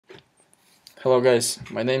Hello guys,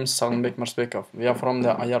 my name is Sagynbek Marsbekov. We are from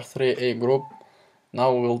the IR3A group.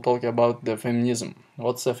 Now we will talk about the feminism.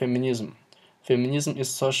 What's a feminism? Feminism is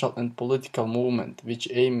social and political movement which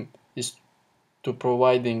aim is to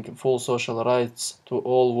providing full social rights to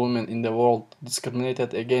all women in the world,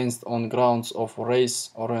 discriminated against on grounds of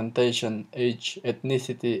race, orientation, age,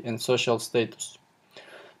 ethnicity, and social status.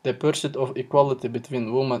 The pursuit of equality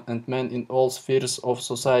between women and men in all spheres of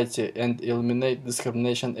society and eliminate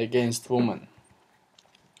discrimination against women.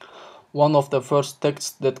 One of the first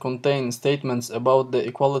texts that contain statements about the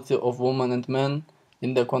equality of women and men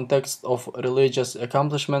in the context of religious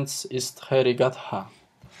accomplishments is Gatha.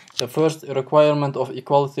 The first requirement of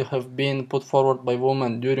equality have been put forward by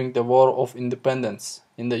women during the War of Independence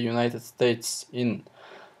in the United States in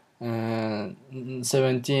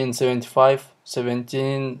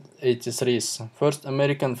 1775-1783. First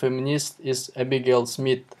American feminist is Abigail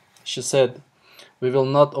Smith. She said, "We will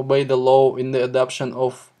not obey the law in the adoption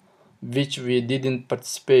of which we didn't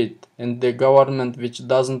participate, and the government which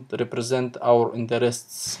doesn't represent our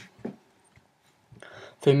interests."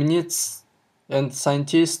 Feminists and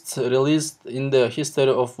scientists released in the history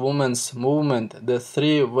of women's movement the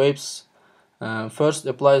three waves. First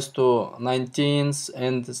applies to 19th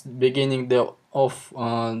and beginning of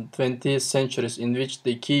 20th centuries, in which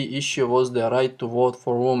the key issue was the right to vote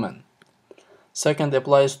for women. Second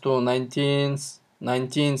applies to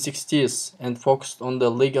 1960s and focused on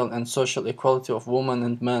the legal and social equality of women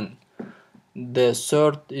and men. The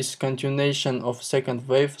third is continuation of second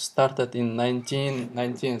wave started in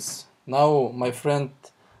 1990s. Now my friend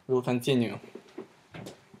will continue.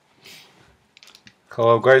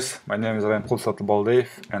 Hello guys, my name is Raimkul Satybaldiev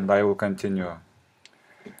and I will continue.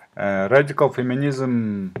 Radical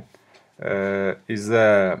feminism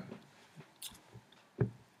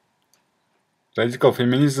Radical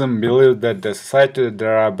feminism believes that the society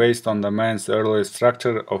there are based on the man's early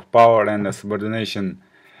structure of power and subordination,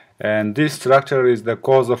 and this structure is the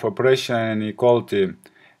cause of oppression and inequality.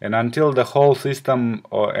 And until the whole system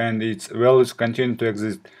and its values continue to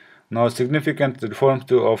exist, no significant reform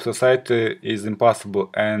of society is impossible,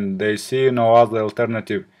 and they see no other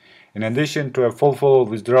alternative, in addition to a full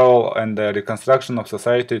withdrawal and the reconstruction of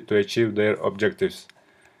society to achieve their objectives.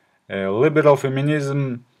 Liberal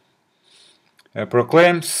feminism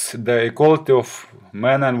proclaims the equality of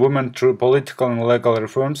men and women through political and legal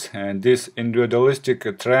reforms, and this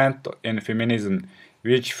individualistic trend in feminism,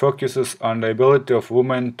 which focuses on the ability of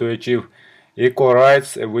women to achieve equal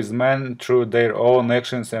rights with men through their own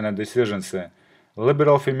actions and decisions.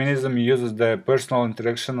 Liberal feminism uses the personal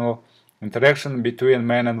interaction between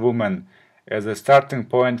men and women as a starting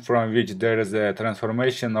point from which there is a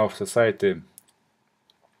transformation of society.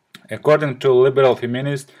 According to liberal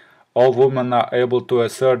feminists, all women are able to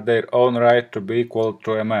assert their own right to be equal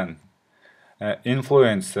to a man.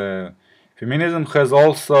 Influence. Feminism has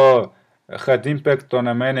also had impact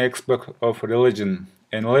on many aspects of religion.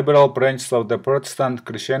 In liberal branches of the Protestant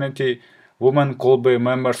Christianity, women could be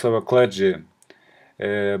members of a clergy,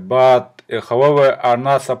 but however are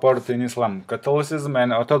not supported in Islam. Catholicism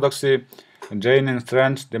and Orthodoxy, Jain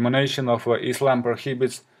strange domination of Islam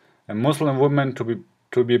prohibits Muslim women to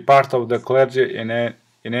be part of the clergy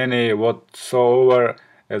in any whatsoever,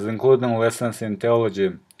 as including lessons in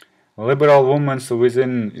theology. Liberal women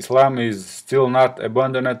within Islam is still not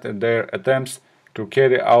abandoned their attempts to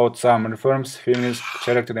carry out some reforms feminist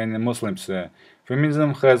character in Muslims.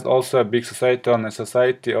 Feminism has also a big society on a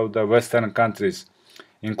society of the Western countries,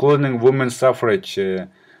 including women's suffrage,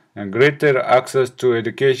 greater access to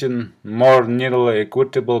education, more nearly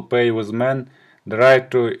equitable pay with men, the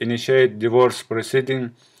right to initiate divorce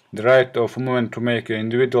proceeding, the right of women to make an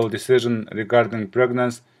individual decision regarding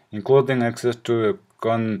pregnancy, including access to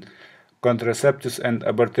contraceptives and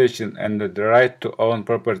abortion, and the right to own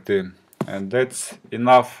property. And that's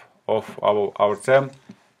enough of our time,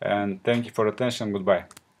 and thank you for attention. Goodbye.